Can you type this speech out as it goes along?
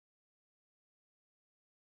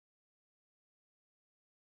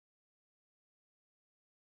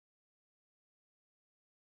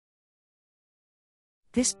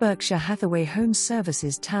This Berkshire Hathaway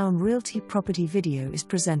HomeServices Towne Realty property video is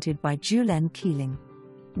presented by Julen Keeling.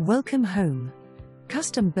 Welcome home.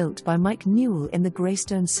 Custom built by Mike Newall in the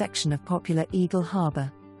Graystone section of popular Eagle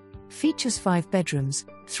Harbour. Features 5 bedrooms,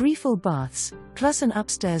 3 full baths, plus an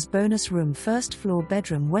upstairs bonus room, first floor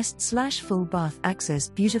bedroom west/full bath access,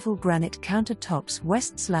 beautiful granite countertops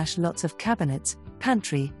west/lots of cabinets,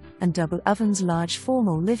 pantry, and double ovens, large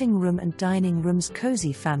formal living room and dining rooms,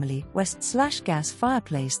 cozy family west/gas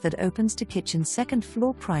fireplace that opens to kitchen, second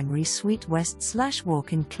floor primary suite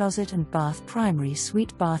west/walk-in closet and bath, primary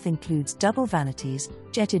suite bath includes double vanities,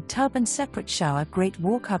 jetted tub and separate shower, great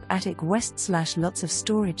walk-up attic west/lots of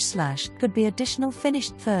storage/ could be additional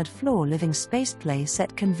finished third floor living space, play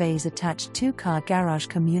set, Conveys attached 2-car garage,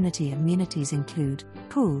 community amenities include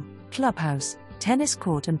pool, clubhouse, tennis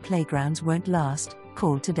court and playgrounds. Won't last.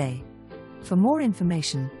 Call today. For more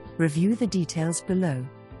information, review the details below.